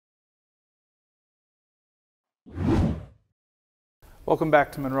Welcome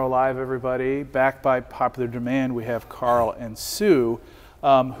back to Munro Live, everybody. Back by popular demand, we have Carl and Sue,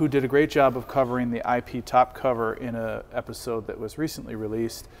 who did a great job of covering the IP top cover in an episode that was recently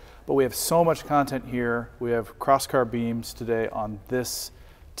released. But we have so much content here. We have crosscar beams today on this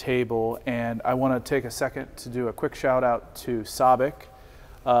table, and I want to take a second to do a quick shout out to SABIC.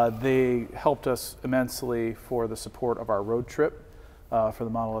 They helped us immensely for the support of our road trip for the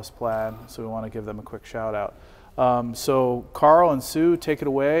Model S Plaid, so we want to give them a quick shout out. So Carl and Sue, take it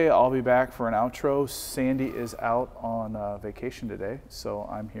away. I'll be back for an outro. Sandy is out on vacation today, so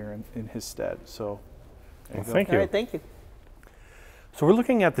I'm here in his stead. So Thank you. All right, thank you. So we're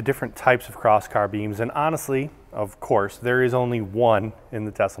looking at the different types of crosscar beams, and honestly, of course, there is only one in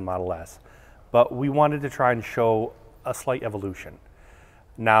the Tesla Model S, but we wanted to try and show a slight evolution.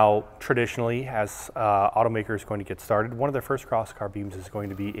 Now, traditionally, as automakers are going to get started, one of their first crosscar beams is going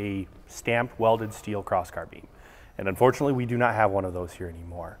to be a stamped welded steel crosscar beam. And unfortunately, we do not have one of those here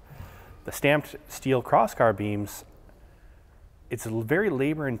anymore. The stamped steel crosscar beams, it's very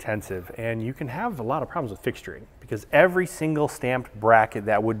labor intensive, and you can have a lot of problems with fixturing because every single stamped bracket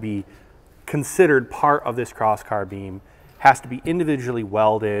that would be considered part of this crosscar beam has to be individually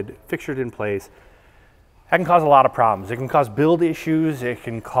welded, fixtured in place. That can cause a lot of problems. It can cause build issues. It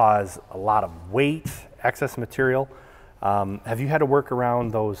can cause a lot of weight, excess material. Have you had to work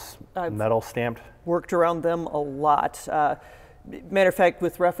around those metal stamped? Worked around them a lot. Matter of fact,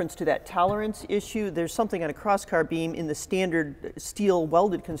 with reference to that tolerance issue, there's something on a crosscar beam in the standard steel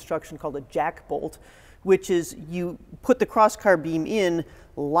welded construction called a jack bolt, which is you put the crosscar beam in,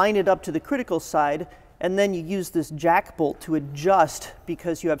 line it up to the critical side, and then you use this jack bolt to adjust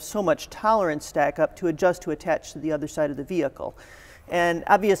because you have so much tolerance stack up to adjust to attach to the other side of the vehicle. And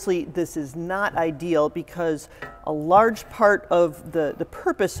obviously this is not ideal because a large part of the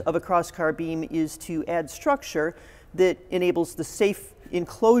purpose of a crosscar beam is to add structure that enables the safe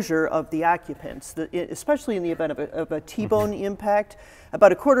enclosure of the occupants, especially in the event of a T-bone impact.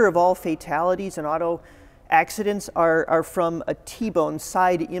 About a quarter of all fatalities in auto accidents are from a T-bone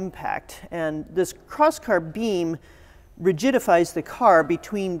side impact. And this crosscar beam rigidifies the car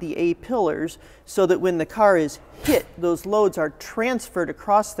between the A-pillars so that when the car is hit, those loads are transferred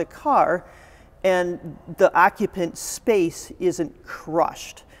across the car and the occupant space isn't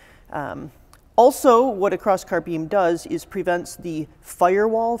crushed. Also, what a crosscar beam does is prevents the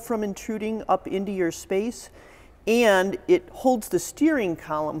firewall from intruding up into your space, and it holds the steering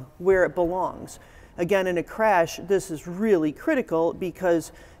column where it belongs. Again, in a crash, this is really critical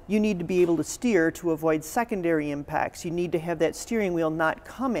because you need to be able to steer to avoid secondary impacts. You need to have that steering wheel not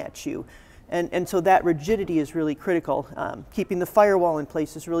come at you. And so that rigidity is really critical. Keeping the firewall in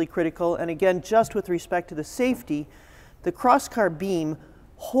place is really critical. And again, just with respect to the safety, the crosscar beam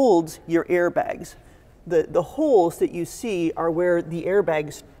holds your airbags. The holes that you see are where the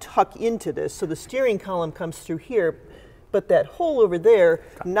airbags tuck into this. So the steering column comes through here, but that hole over there,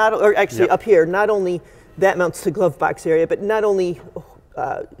 up here, not only that mounts to glove box area, but not only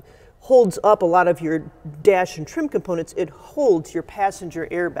holds up a lot of your dash and trim components, it holds your passenger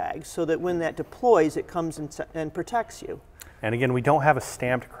airbags so that when that deploys, it comes and protects you. And again, we don't have a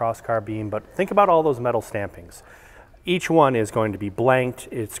stamped crosscar beam, but think about all those metal stampings. Each one is going to be blanked,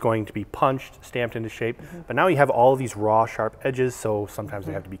 it's going to be punched, stamped into shape, but now you have all of these raw, sharp edges, so sometimes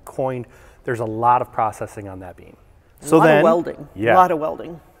they have to be coined. There's a lot of processing on that beam. So a lot of welding, yeah. A lot of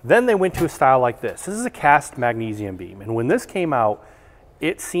welding. Then they went to a style like this. This is a cast magnesium beam, and when this came out,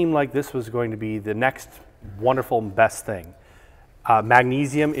 it seemed like this was going to be the next wonderful best thing.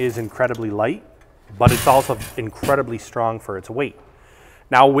 Magnesium is incredibly light, but it's also incredibly strong for its weight.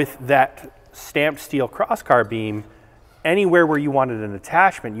 Now with that stamped steel crosscar beam, anywhere where you wanted an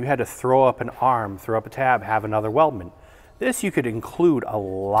attachment, you had to throw up an arm, throw up a tab, have another weldment. This you could include a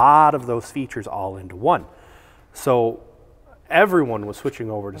lot of those features all into one. So everyone was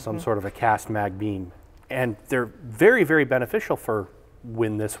switching over to some sort of a cast mag beam, and they're very, very beneficial for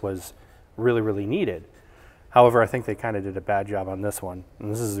when this was really, really needed. However, I think they kind of did a bad job on this one,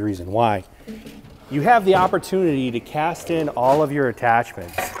 and this is the reason why. You have the opportunity to cast in all of your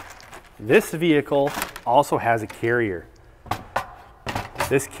attachments. This vehicle also has a carrier.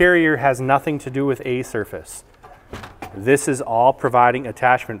 This carrier has nothing to do with a surface. This is all providing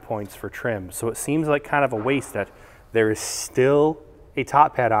attachment points for trim. So it seems like kind of a waste that there is still a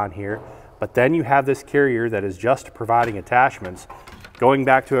top pad on here, but then you have this carrier that is just providing attachments, going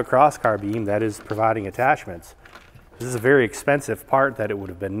back to a crosscar beam that is providing attachments. This is a very expensive part that it would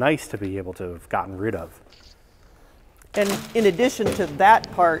have been nice to be able to have gotten rid of. And in addition to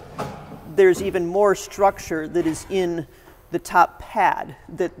that part, there's even more structure that is in the top pad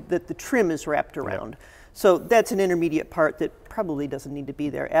that the trim is wrapped around. So that's an intermediate part that probably doesn't need to be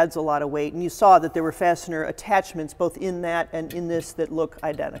there, adds a lot of weight. And you saw that there were fastener attachments both in that and in this that look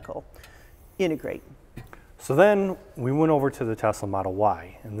identical. Integrate. So then we went over to the Tesla Model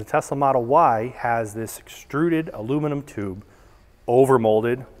Y, and the Tesla Model Y has this extruded aluminum tube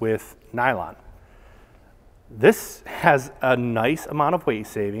overmolded with nylon. This has a nice amount of weight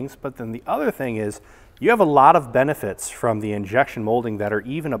savings, but then the other thing is you have a lot of benefits from the injection molding that are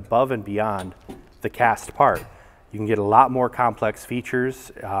even above and beyond the cast part. You can get a lot more complex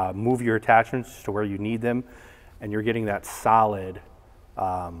features, move your attachments to where you need them, and you're getting that solid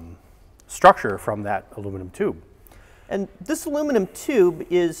structure from that aluminum tube. And this aluminum tube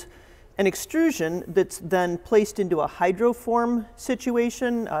is an extrusion that's then placed into a hydroform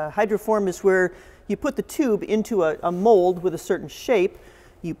situation. Hydroform is where you put the tube into a mold with a certain shape,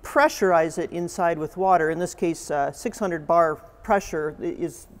 you pressurize it inside with water. In this case, 600 bar pressure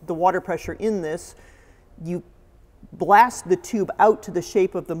is the water pressure in this. You blast the tube out to the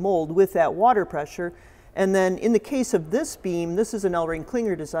shape of the mold with that water pressure. And then in the case of this beam, this is an L-ring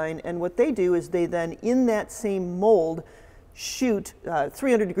Klinger design, and what they do is they then, in that same mold, shoot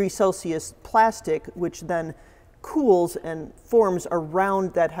 300 degrees Celsius plastic, which then cools and forms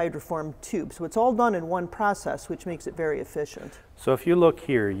around that hydroform tube. So it's all done in one process, which makes it very efficient. So if you look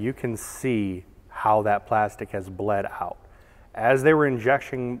here, you can see how that plastic has bled out. As they were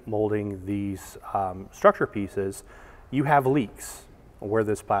injection molding these structure pieces, you have leaks where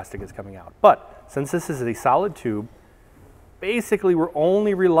this plastic is coming out. But since this is a solid tube, basically we're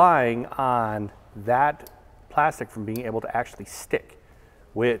only relying on that plastic from being able to actually stick,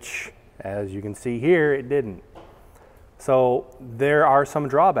 which, as you can see here, it didn't. So there are some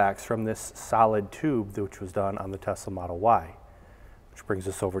drawbacks from this solid tube, which was done on the Tesla Model Y, which brings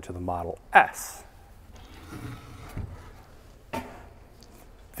us over to the Model S.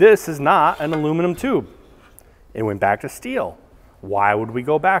 This is not an aluminum tube. It went back to steel. Why would we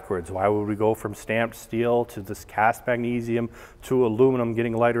go backwards? Why would we go from stamped steel to this cast magnesium to aluminum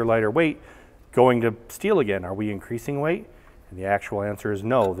getting lighter weight, going to steel again? Are we increasing weight? And the actual answer is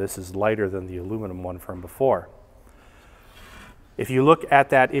no, this is lighter than the aluminum one from before. If you look at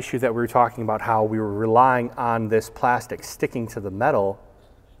that issue that we were talking about, how we were relying on this plastic sticking to the metal,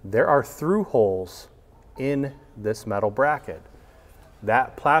 there are through holes in this metal bracket.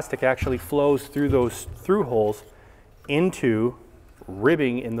 That plastic actually flows through those through holes into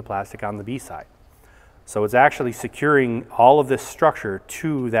ribbing in the plastic on the B side. So it's actually securing all of this structure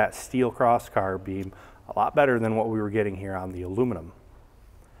to that steel crosscar beam a lot better than what we were getting here on the aluminum.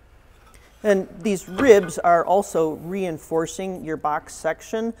 And these ribs are also reinforcing your box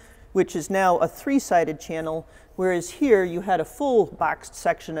section, which is now a three-sided channel, whereas here you had a full boxed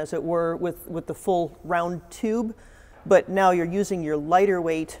section, as it were, with the full round tube, but now you're using your lighter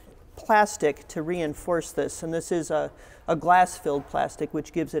weight plastic to reinforce this, and this is a glass-filled plastic,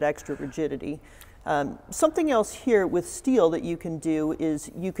 which gives it extra rigidity. Something else here with steel that you can do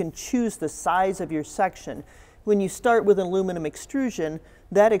is you can choose the size of your section. When you start with an aluminum extrusion,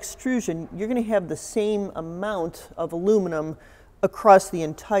 that extrusion, you're going to have the same amount of aluminum across the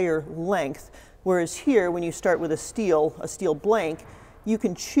entire length, whereas here, when you start with a steel blank, you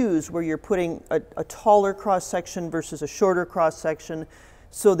can choose where you're putting a taller cross-section versus a shorter cross-section,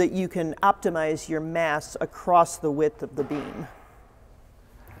 so that you can optimize your mass across the width of the beam.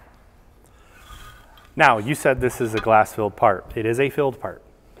 Now, you said this is a glass-filled part. It is a filled part.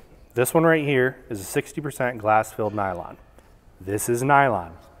 This one right here is a 60% glass-filled nylon. This is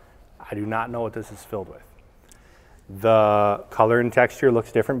nylon. I do not know what this is filled with. The color and texture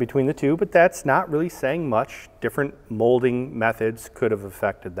looks different between the two, but that's not really saying much. Different molding methods could have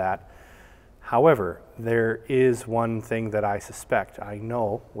affected that. However, there is one thing that I suspect, I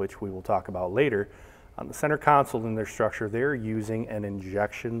know, which we will talk about later. On the center console in their structure, they're using an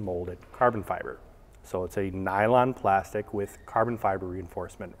injection molded carbon fiber. So it's a nylon plastic with carbon fiber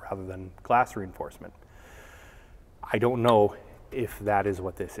reinforcement rather than glass reinforcement. I don't know if that is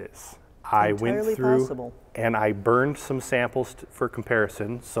what this is. I went through possible. And I burned some samples for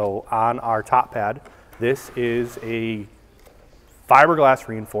comparison. So on our top pad, this is a fiberglass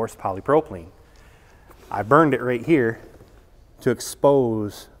reinforced polypropylene. I burned it right here to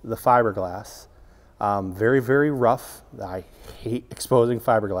expose the fiberglass. Very, very rough. I hate exposing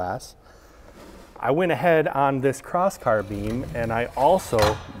fiberglass. I went ahead on this crosscar beam and I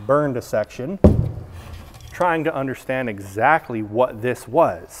also burned a section trying to understand exactly what this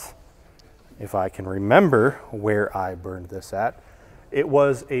was. If I can remember where I burned this at, it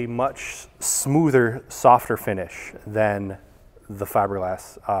was a much smoother, softer finish than the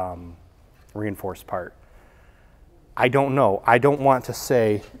fiberglass reinforced part. I don't know. I don't want to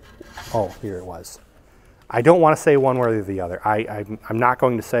say, oh, here it was. I don't want to say one way or the other. I'm not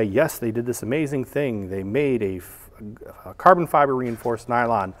going to say, yes, they did this amazing thing. They made a carbon fiber reinforced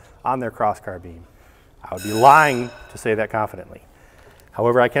nylon on their crosscar beam. I would be lying to say that confidently.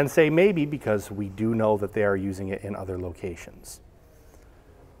 However, I can say maybe because we do know that they are using it in other locations.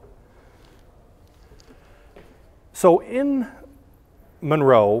 So in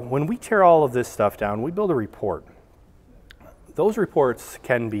Munro, when we tear all of this stuff down, we build a report. Those reports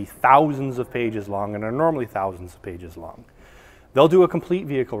can be thousands of pages long and are normally thousands of pages long. They'll do a complete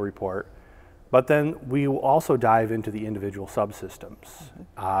vehicle report, but then we will also dive into the individual subsystems.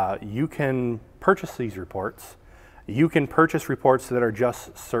 You can purchase these reports. You can purchase reports that are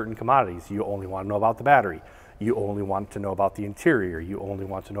just certain commodities. You only want to know about the battery. You only want to know about the interior. You only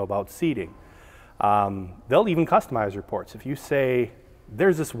want to know about seating. They'll even customize reports. If you say,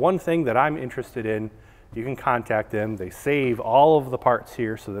 there's this one thing that I'm interested in, you can contact them. They save all of the parts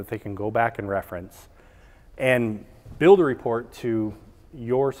here so that they can go back and reference and build a report to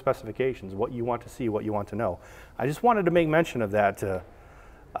your specifications, what you want to see, what you want to know. I just wanted to make mention of that to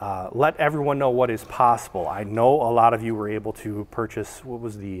let everyone know what is possible. I know a lot of you were able to purchase, what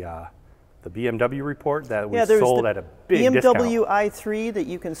was the BMW report that was sold at a big discount. BMW i3 that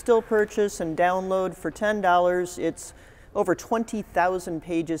you can still purchase and download for $10. It's over 20,000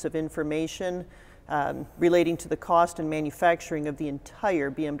 pages of information relating to the cost and manufacturing of the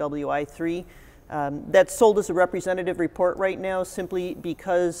entire BMW i3. That's sold as a representative report right now simply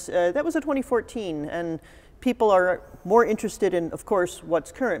because that was a 2014 and people are more interested in, of course,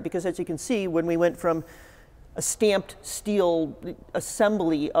 what's current, because as you can see, when we went from a stamped steel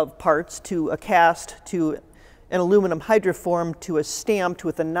assembly of parts to a cast to an aluminum hydroform to a stamped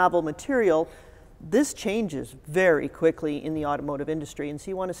with a novel material, this changes very quickly in the automotive industry, and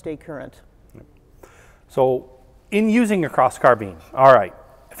so you want to stay current. So in using a crosscar beam, all right,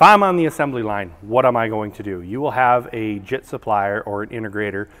 if I'm on the assembly line, what am I going to do? You will have a JIT supplier or an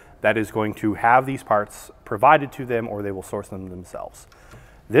integrator that is going to have these parts provided to them, or they will source them themselves.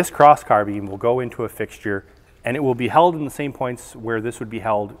 This crosscar beam will go into a fixture and it will be held in the same points where this would be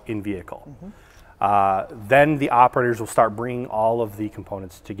held in vehicle. Then the operators will start bringing all of the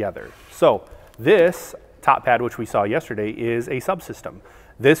components together. So this top pad, which we saw yesterday, is a subsystem.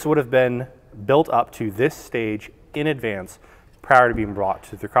 This would have been built up to this stage in advance prior to being brought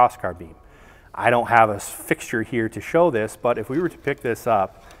to the crosscar beam. I don't have a fixture here to show this, but if we were to pick this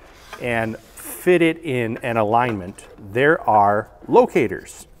up and fit it in an alignment, there are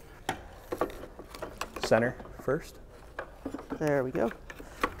locators. Center first. There we go.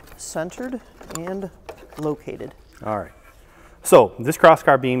 Centered and located. All right. So this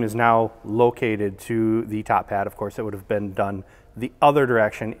crosscar beam is now located to the top pad. Of course, it would have been done the other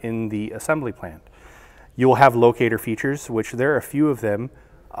direction in the assembly plant. You will have locator features, which there are a few of them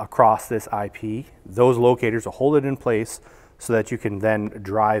across this IP. Those locators will hold it in place so that you can then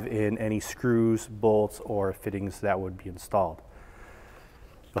drive in any screws, bolts, or fittings that would be installed.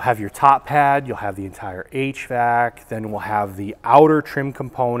 You'll have your top pad, you'll have the entire HVAC, then we'll have the outer trim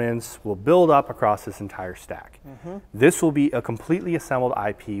components. We'll build up across this entire stack. This will be a completely assembled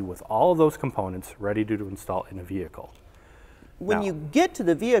IP with all of those components ready to install in a vehicle. When you get to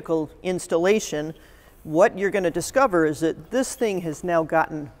the vehicle installation, what you're going to discover is that this thing has now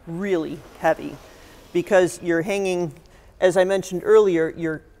gotten really heavy because you're hanging, as I mentioned earlier,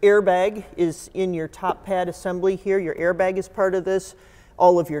 your airbag is in your top pad assembly here. Your airbag is part of this.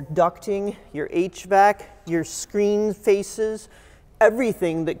 All of your ducting, your HVAC, your screen faces,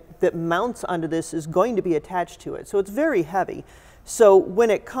 everything that mounts onto this is going to be attached to it. So it's very heavy. So when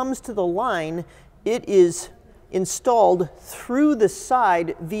it comes to the line, it is installed through the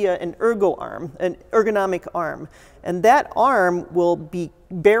side via an ergonomic arm. And that arm will be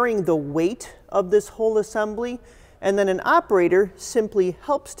bearing the weight of this whole assembly. And then an operator simply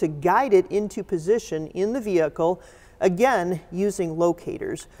helps to guide it into position in the vehicle, again, using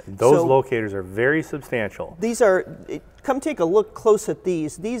locators. Those locators are very substantial. These are, come take a look close at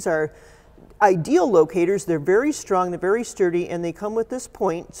these. These are ideal locators. They're very strong, they're very sturdy, and they come with this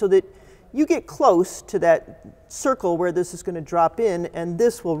point so that you get close to that circle where this is going to drop in, and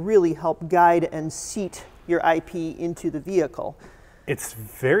this will really help guide and seat your IP into the vehicle. It's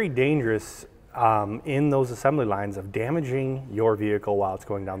very dangerous in those assembly lines of damaging your vehicle while it's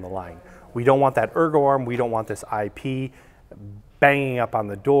going down the line. We don't want that ergo arm, we don't want this IP banging up on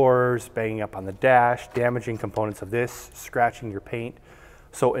the doors, banging up on the dash, damaging components of this, scratching your paint.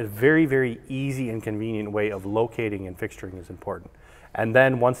 So a very, very easy and convenient way of locating and fixturing is important. And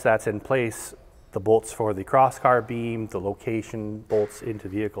then once that's in place, the bolts for the crosscar beam, the location bolts into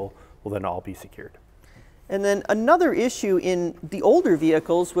vehicle will then all be secured. And then another issue in the older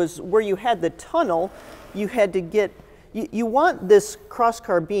vehicles was where you had the tunnel, you had to get, you want this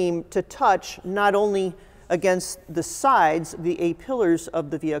cross-car beam to touch not only against the sides, the A-pillars of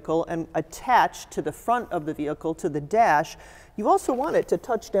the vehicle, and attach to the front of the vehicle, to the dash, you also want it to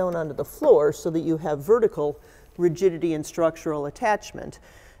touch down onto the floor so that you have vertical rigidity and structural attachment.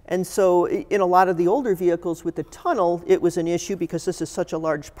 And so in a lot of the older vehicles with the tunnel, it was an issue because this is such a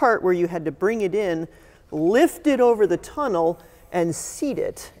large part where you had to bring it in, lift it over the tunnel, and seat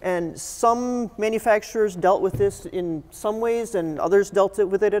it. And some manufacturers dealt with this in some ways, and others dealt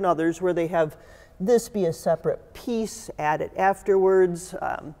with it in others, where they have this be a separate piece, add it afterwards,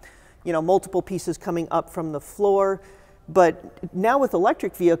 you know, multiple pieces coming up from the floor. But now with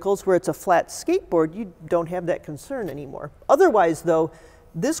electric vehicles where it's a flat skateboard, you don't have that concern anymore. Otherwise though,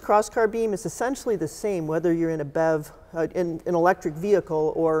 this cross-car beam is essentially the same whether you're in a BEV, in an electric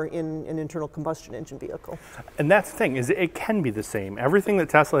vehicle or in an internal combustion engine vehicle. And that's the thing, is it can be the same. Everything that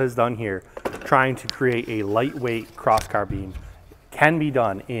Tesla has done here, trying to create a lightweight cross-car beam, can be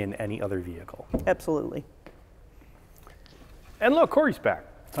done in any other vehicle. Absolutely. And look, Corey's back.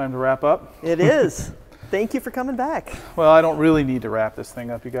 Time to wrap up. It is. Thank you for coming back. Well, I don't really need to wrap this thing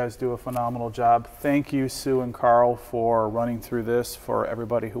up. You guys do a phenomenal job. Thank you, Sue and Carl, for running through this for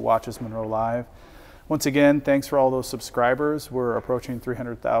everybody who watches Munro Live. Once again, thanks for all those subscribers. We're approaching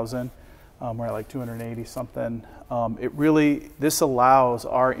 300,000. We're at like 280 something. This allows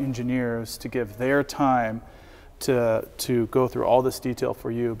our engineers to give their time to go through all this detail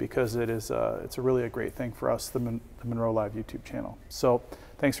for you, because it's really a great thing for us, the Munro Live YouTube channel. So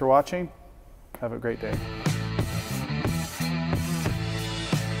thanks for watching. Have a great day.